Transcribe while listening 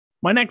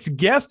My next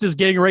guest is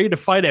getting ready to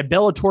fight at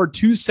Bellator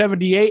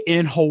 278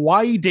 in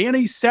Hawaii.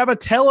 Danny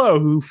Sabatello,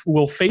 who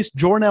will face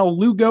Jornel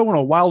Lugo in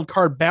a wild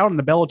card bout in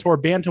the Bellator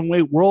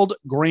Bantamweight World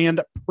Grand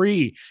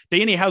Prix.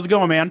 Danny, how's it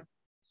going, man?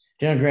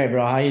 Doing great,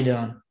 bro. How you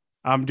doing?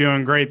 I'm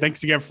doing great.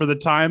 Thanks again for the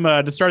time.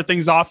 To start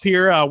things off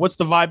here, what's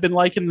the vibe been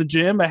like in the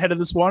gym ahead of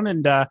this one,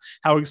 and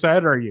how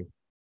excited are you?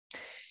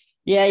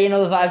 Yeah,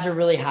 the vibes are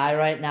really high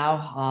right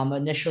now.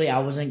 Initially, I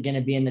wasn't going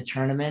to be in the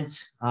tournament.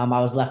 I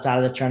was left out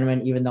of the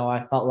tournament, even though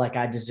I felt like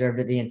I deserved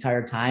it the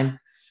entire time.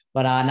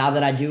 But now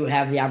that I do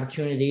have the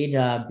opportunity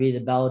to be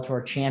the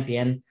Bellator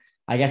champion,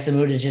 I guess the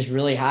mood is just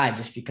really high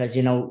just because,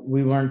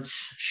 we weren't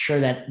sure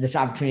that this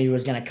opportunity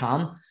was going to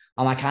come.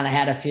 I kind of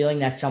had a feeling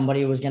that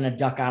somebody was going to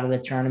duck out of the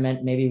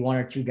tournament, maybe one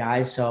or two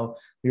guys. So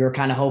we were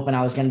kind of hoping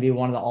I was going to be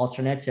one of the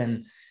alternates.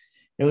 And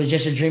it was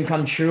just a dream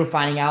come true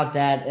finding out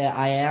that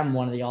I am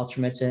one of the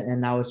ultimates,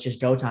 and now it's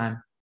just go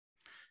time.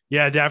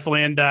 Yeah,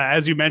 definitely. And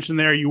as you mentioned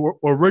there,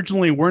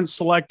 originally weren't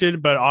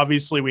selected, but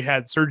obviously we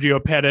had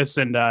Sergio Pettis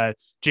and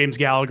James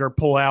Gallagher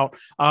pull out.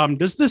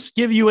 Does this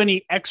give you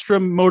any extra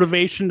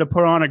motivation to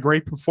put on a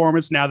great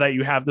performance now that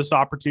you have this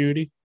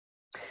opportunity?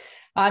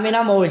 I mean,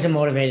 I'm always a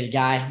motivated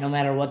guy, no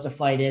matter what the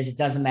fight is. It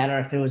doesn't matter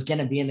if it was going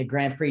to be in the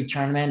Grand Prix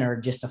tournament or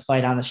just a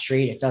fight on the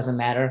street. It doesn't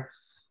matter.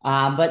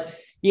 But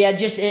yeah,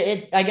 just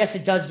I guess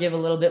it does give a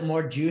little bit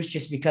more juice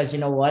just because, you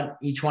know what,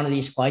 each one of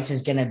these fights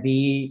is going to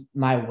be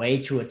my way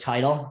to a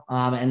title.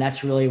 And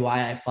that's really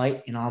why I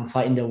fight. I'm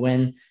fighting to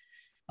win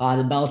the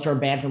Bellator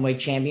Bantamweight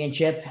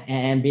Championship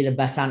and be the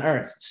best on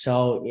earth.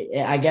 So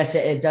I guess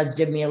it does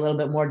give me a little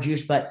bit more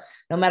juice, but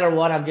no matter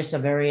what, I'm just a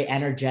very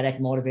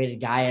energetic,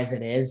 motivated guy as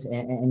it is.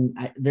 And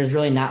there's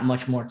really not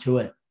much more to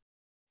it.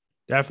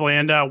 Definitely.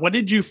 And what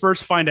did you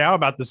first find out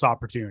about this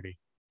opportunity?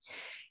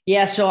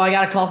 Yeah, so I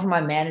got a call from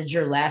my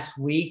manager last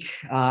week,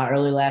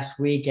 early last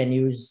week, and he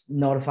was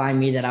notifying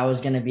me that I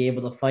was going to be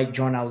able to fight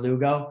Jornel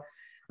Lugo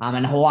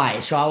in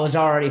Hawaii. So I was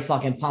already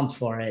fucking pumped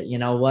for it.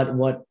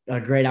 What a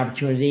great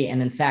opportunity.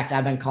 And in fact,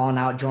 I've been calling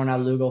out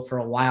Jornel Lugo for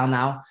a while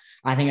now.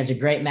 I think it's a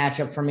great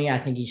matchup for me. I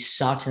think he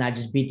sucks, and I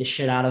just beat the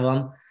shit out of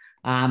him.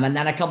 And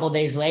then a couple of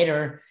days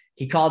later,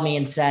 he called me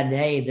and said,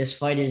 hey, this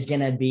fight is going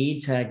to be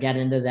to get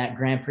into that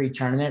Grand Prix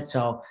tournament.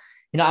 So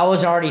I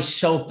was already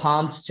so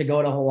pumped to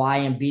go to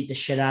Hawaii and beat the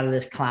shit out of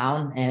this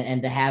clown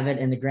and to have it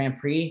in the Grand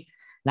Prix.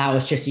 Now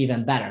it's just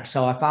even better.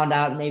 So I found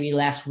out maybe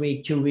last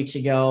week, 2 weeks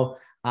ago.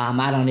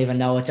 I don't even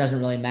know. It doesn't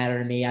really matter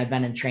to me. I've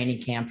been in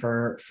training camp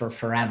for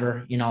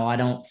forever. I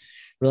don't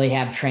really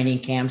have training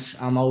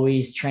camps. I'm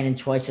always training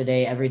twice a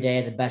day, every day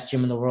at the best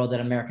gym in the world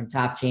at American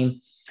Top Team.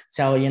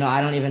 So,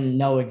 I don't even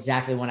know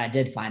exactly when I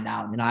did find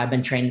out. I've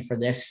been training for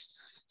this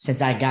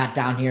since I got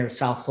down here to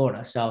South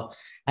Florida. So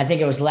I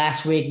think it was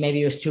last week.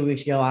 Maybe it was 2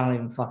 weeks ago. I don't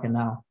even fucking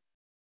know.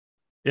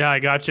 Yeah, I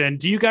gotcha. And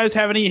do you guys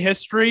have any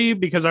history?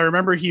 Because I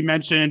remember he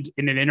mentioned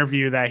in an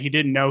interview that he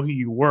didn't know who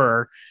you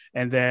were.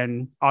 And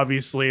then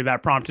obviously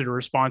that prompted a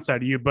response out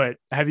of you. But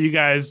have you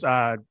guys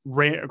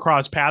ran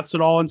across paths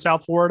at all in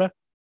South Florida?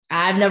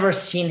 I've never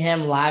seen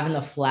him live in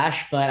the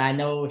flesh, but I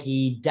know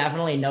he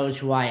definitely knows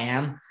who I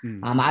am.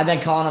 I've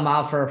been calling him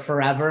out for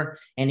forever,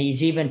 and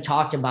he's even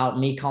talked about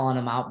me calling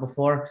him out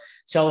before.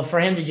 So for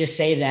him to just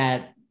say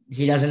that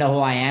he doesn't know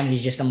who I am,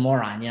 he's just a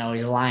moron.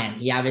 He's lying.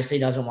 He obviously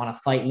doesn't want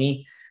to fight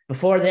me.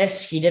 Before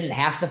this, he didn't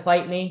have to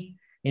fight me.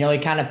 He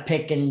kind of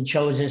picked and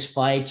chose his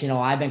fights.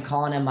 I've been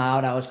calling him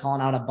out. I was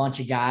calling out a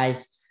bunch of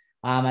guys.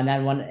 And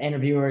then when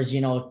interviewers,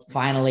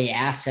 finally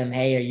asked him,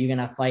 hey, are you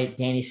going to fight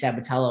Danny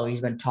Sabatello? He's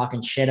been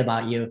talking shit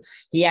about you.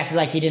 He acted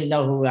like he didn't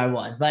know who I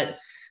was. But,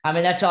 I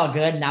mean, that's all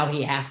good. Now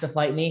he has to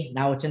fight me.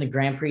 Now it's in the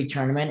Grand Prix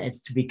tournament. It's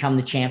to become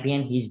the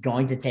champion. He's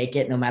going to take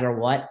it no matter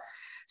what.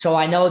 So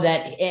I know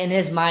that in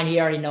his mind,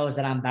 he already knows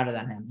that I'm better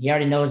than him. He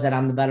already knows that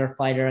I'm the better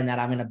fighter and that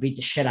I'm going to beat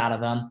the shit out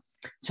of him.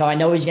 So I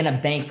know he's going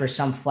to bank for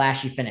some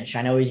flashy finish.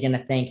 I know he's going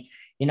to think,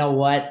 you know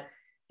what?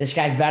 This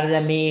guy's better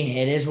than me.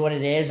 It is what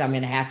it is. I'm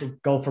going to have to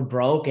go for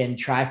broke and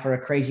try for a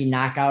crazy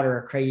knockout or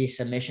a crazy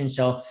submission.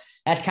 So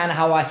that's kind of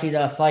how I see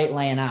the fight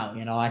laying out.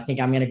 I think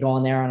I'm going to go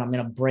in there and I'm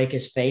going to break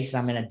his face.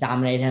 I'm going to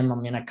dominate him.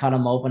 I'm going to cut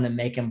him open and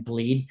make him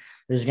bleed.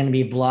 There's going to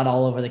be blood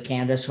all over the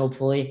canvas,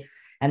 hopefully.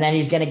 And then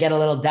he's going to get a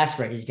little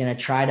desperate. He's going to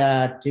try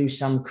to do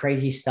some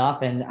crazy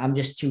stuff. And I'm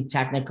just too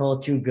technical,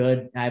 too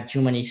good. I have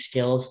too many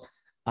skills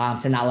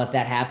to not let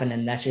that happen.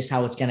 And that's just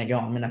how it's going to go.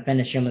 I'm going to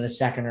finish him in the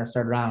second or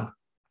third round.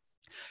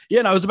 Yeah,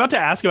 and I was about to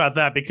ask about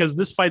that because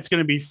this fight's going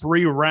to be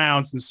 3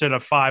 rounds instead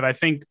of 5. I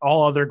think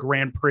all other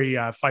Grand Prix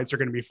fights are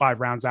going to be 5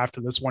 rounds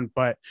after this one.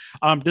 But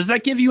does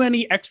that give you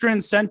any extra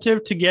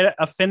incentive to get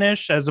a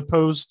finish as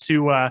opposed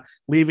to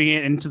leaving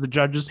it into the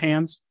judges'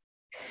 hands?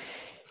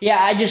 Yeah,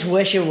 I just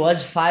wish it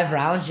was 5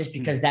 rounds just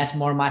because that's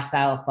more my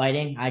style of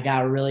fighting. I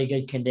got really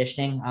good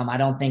conditioning. I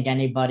don't think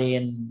anybody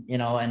in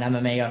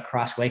MMA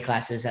across weight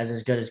classes has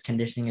as good as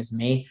conditioning as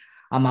me.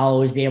 I'll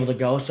always be able to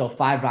go. So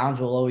 5 rounds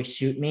will always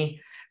suit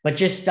me. But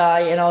just,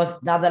 now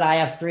that I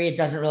have 3, it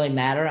doesn't really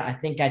matter. I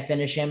think I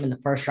finish him in the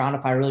first round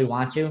if I really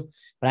want to,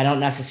 but I don't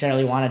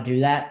necessarily want to do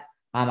that.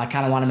 I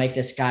kind of want to make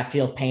this guy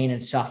feel pain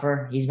and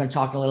suffer. He's been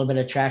talking a little bit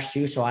of trash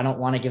too, so I don't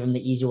want to give him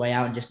the easy way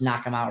out and just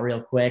knock him out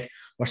real quick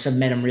or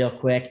submit him real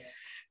quick.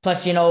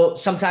 Plus,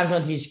 sometimes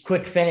with these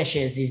quick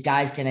finishes, these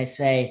guys can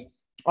say,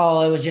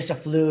 oh, it was just a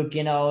fluke,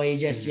 he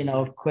just,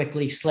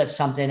 quickly slipped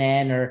something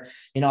in, or,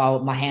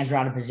 my hands were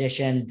out of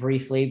position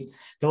briefly.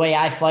 The way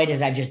I fight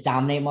is I just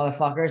dominate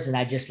motherfuckers, and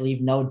I just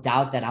leave no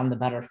doubt that I'm the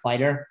better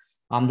fighter.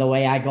 The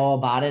way I go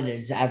about it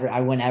is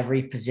I win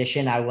every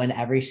position. I win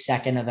every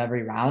second of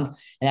every round.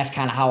 And that's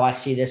kind of how I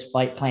see this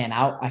fight playing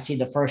out. I see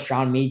the first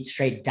round, me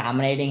straight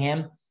dominating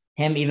him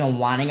even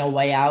wanting a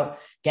way out,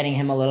 getting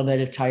him a little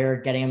bit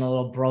tired, getting him a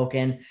little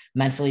broken,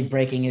 mentally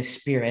breaking his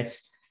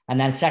spirits. And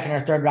then second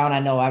or third round,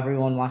 I know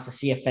everyone wants to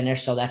see a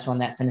finish. So that's when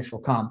that finish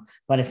will come,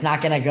 but it's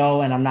not going to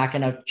go, and I'm not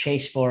going to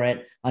chase for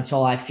it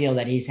until I feel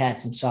that he's had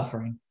some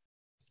suffering.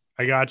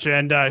 I gotcha.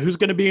 And who's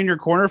going to be in your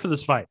corner for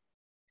this fight?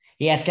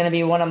 Yeah, it's going to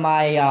be one of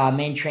my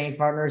main training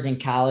partners in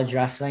college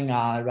wrestling.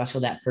 I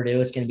wrestled at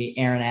Purdue. It's going to be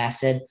Aaron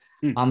Acid.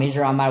 He's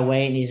around my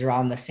weight, and he's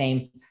around the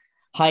same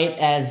height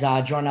as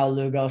Jornel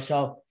Lugo.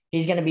 So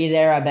he's going to be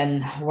there. I've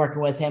been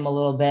working with him a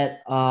little bit.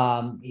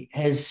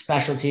 His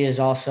specialty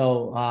is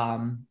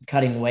also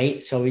cutting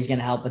weight, so he's going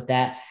to help with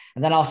that.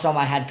 And then also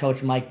my head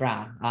coach, Mike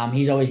Brown.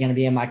 He's always going to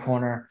be in my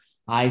corner.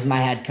 He's my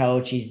head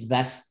coach. He's the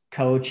best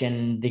coach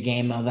in the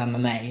game of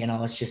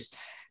MMA.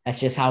 That's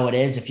just how it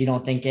is. If you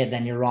don't think it,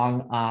 then you're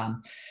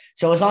wrong.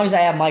 So as long as I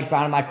have Mike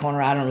Brown in my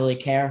corner, I don't really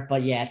care.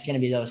 But yeah, it's going to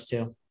be those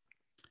two.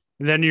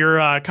 And then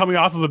you're coming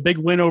off of a big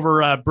win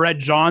over Brett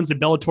Johns at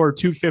Bellator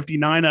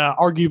 259,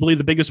 arguably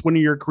the biggest win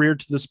of your career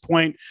to this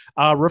point.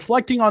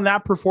 Reflecting on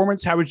that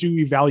performance, how would you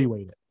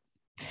evaluate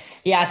it?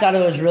 Yeah, I thought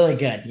it was really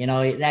good.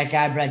 That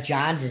guy, Brett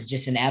Johns, is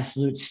just an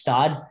absolute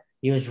stud.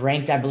 He was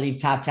ranked, I believe,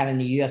 top 10 in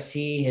the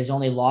UFC. His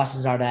only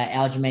losses are to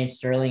Aljamain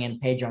Sterling and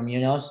Pedro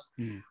Munoz.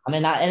 I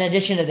mean, in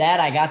addition to that,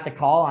 I got the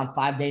call on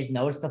 5 days'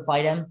 notice to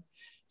fight him.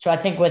 So I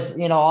think with,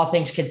 all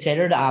things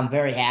considered, I'm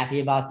very happy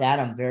about that.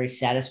 I'm very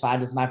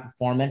satisfied with my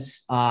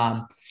performance.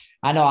 I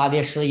know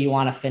obviously you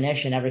want to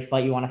finish in every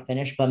fight you want to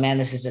finish, but man,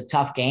 this is a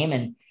tough game.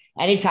 And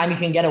anytime you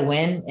can get a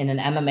win in an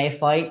MMA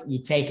fight,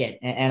 you take it.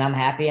 And I'm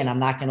happy, and I'm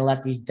not going to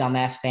let these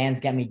dumbass fans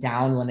get me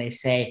down when they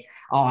say,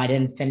 oh, I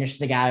didn't finish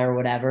the guy or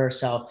whatever.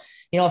 So,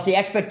 if the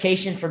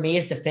expectation for me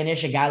is to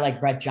finish a guy like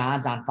Brett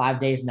Johns on 5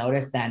 days'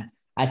 notice, then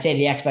I'd say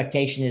the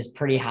expectation is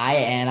pretty high,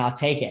 and I'll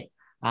take it.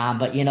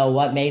 But you know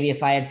what? Maybe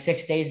if I had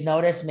 6 days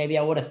notice, maybe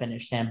I would have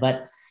finished him.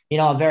 But,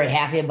 I'm very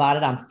happy about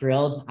it. I'm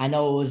thrilled. I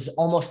know it was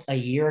almost a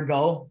year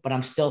ago, but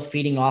I'm still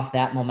feeding off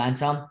that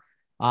momentum.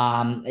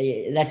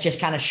 That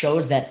just kind of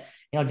shows that,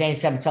 Danny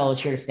Sabatello is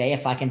here to stay.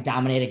 If I can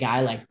dominate a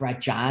guy like Brett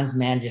Johns,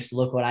 man, just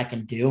look what I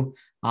can do.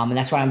 And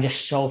that's why I'm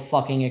just so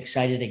fucking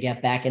excited to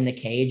get back in the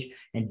cage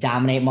and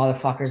dominate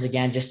motherfuckers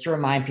again, just to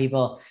remind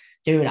people,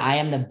 dude, I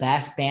am the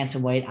best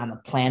bantamweight on the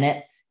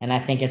planet. And I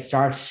think it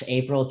starts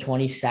April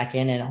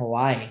 22nd in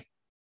Hawaii.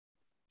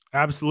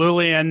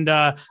 Absolutely. And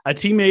a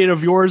teammate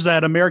of yours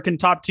at American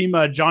Top Team,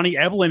 Johnny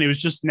Eblen, it was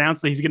just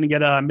announced that he's going to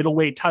get a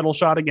middleweight title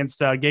shot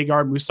against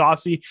Gegard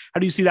Mousasi. How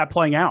do you see that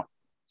playing out?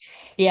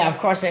 Yeah, of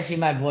course, I see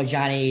my boy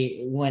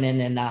Johnny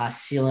winning and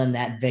sealing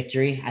that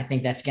victory. I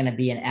think that's going to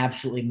be an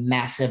absolutely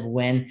massive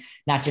win,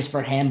 not just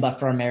for him, but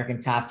for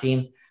American Top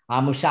Team.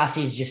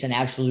 Mousasi is just an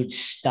absolute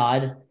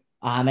stud.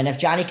 And if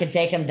Johnny can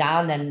take him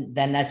down, then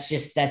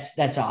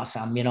that's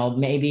awesome.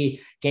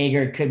 Maybe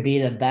Gegard could be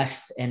the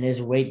best in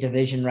his weight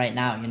division right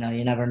now.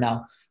 You never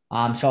know.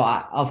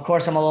 Of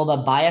course, I'm a little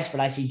bit biased, but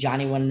I see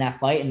Johnny winning that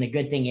fight. And the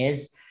good thing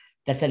is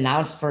that's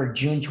announced for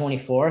June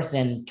 24th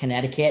in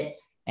Connecticut.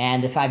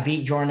 And if I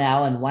beat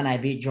Jornel, and when I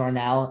beat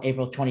Jornel,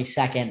 April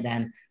 22nd,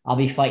 then I'll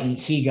be fighting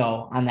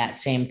Higo on that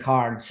same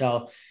card.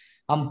 So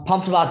I'm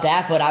pumped about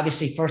that. But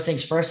obviously, first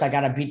things first, I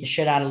got to beat the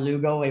shit out of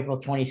Lugo April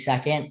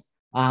 22nd.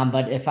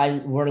 But if I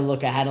were to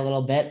look ahead a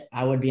little bit,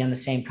 I would be on the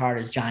same card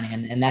as Johnny,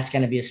 and that's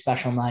going to be a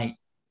special night.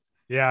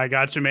 Yeah, I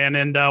got you, man.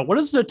 And what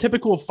does a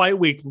typical fight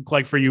week look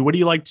like for you? What do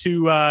you like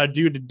to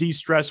do to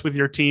de-stress with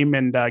your team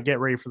and get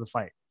ready for the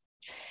fight?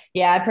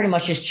 Yeah, I pretty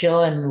much just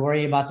chill and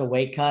worry about the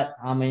weight cut.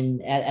 I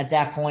mean, at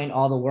that point,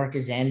 all the work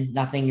is in.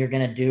 Nothing you're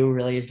going to do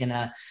really is going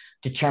to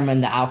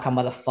determine the outcome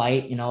of the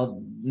fight.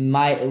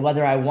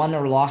 Whether I won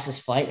or lost this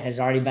fight has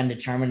already been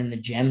determined in the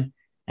gym.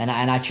 And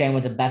I train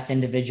with the best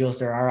individuals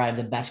there are. I have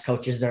the best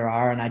coaches there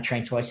are, and I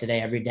train twice a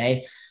day, every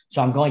day.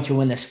 So I'm going to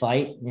win this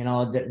fight.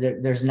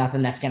 There's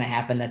nothing that's going to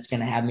happen that's going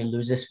to have me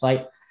lose this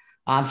fight.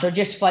 So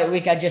just fight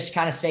week, I just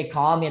kind of stay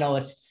calm.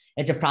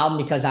 It's a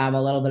problem because I'm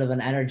a little bit of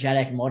an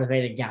energetic,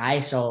 motivated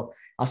guy. So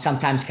I'll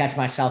sometimes catch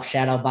myself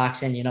shadow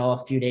boxing,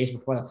 a few days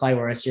before the fight,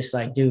 where it's just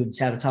like, dude,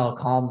 Sabatello,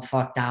 calm the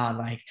fuck down.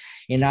 Like,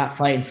 you're not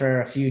fighting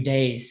for a few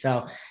days.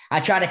 So I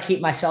try to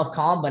keep myself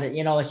calm, but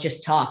it's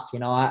just tough.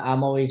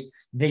 I'm always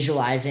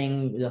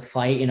visualizing the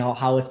fight,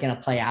 how it's going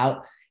to play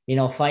out.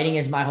 Fighting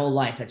is my whole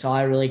life. That's all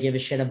I really give a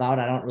shit about.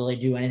 I don't really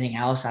do anything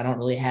else. I don't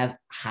really have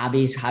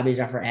hobbies. Hobbies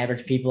are for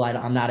average people.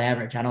 I'm not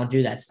average. I don't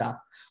do that stuff.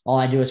 All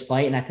I do is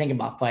fight, and I think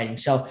about fighting.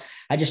 So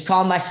I just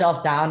calm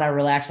myself down. I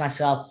relax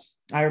myself.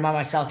 I remind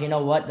myself, you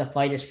know what? The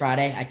fight is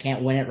Friday. I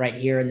can't win it right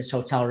here in this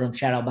hotel room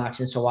shadow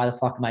boxing. So why the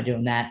fuck am I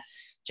doing that?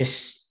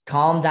 Just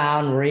calm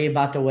down, worry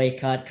about the weight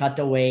cut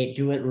the weight,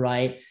 do it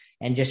right,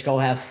 and just go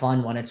have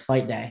fun when it's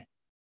fight day.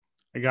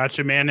 I got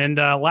you, man. And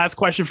last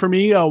question for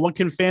me. What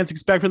can fans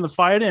expect from the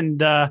fight?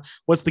 And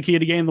what's the key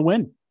to getting the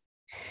win?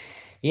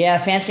 Yeah,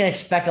 fans can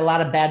expect a lot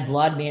of bad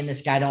blood. Me and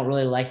this guy don't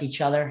really like each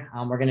other.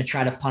 We're going to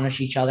try to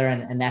punish each other,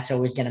 and that's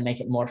always going to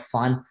make it more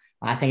fun.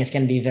 I think it's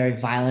going to be very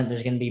violent.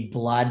 There's going to be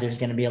blood. There's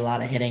going to be a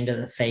lot of hitting to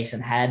the face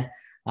and head.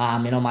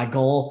 My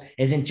goal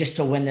isn't just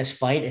to win this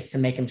fight. It's to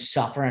make him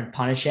suffer and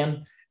punish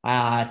him.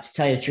 To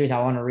tell you the truth,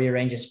 I want to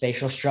rearrange his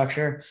facial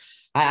structure.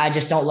 I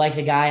just don't like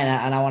the guy,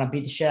 and I want to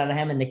beat the shit out of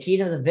him. And the key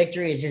to the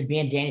victory is just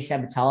being Danny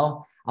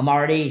Sabatello. I'm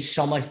already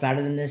so much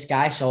better than this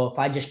guy. So if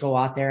I just go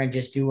out there and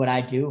just do what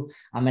I do,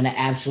 I'm going to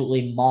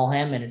absolutely maul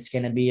him, and it's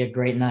going to be a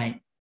great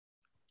night.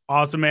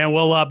 Awesome, man.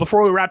 Well,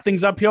 before we wrap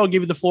things up here, I'll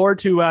give you the floor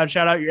to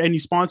shout out any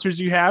sponsors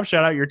you have,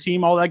 shout out your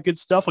team, all that good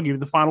stuff. I'll give you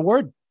the final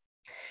word.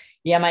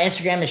 Yeah, my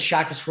Instagram is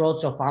Shock This World,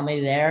 so follow me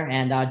there.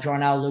 And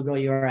Jornel Lugo,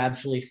 you're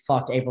absolutely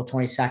fucked April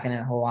 22nd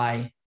in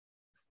Hawaii.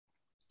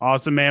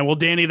 Awesome, man. Well,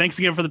 Danny, thanks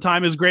again for the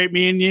time. It was great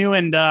meeting you,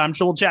 and I'm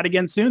sure we'll chat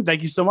again soon.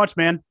 Thank you so much,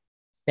 man.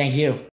 Thank you.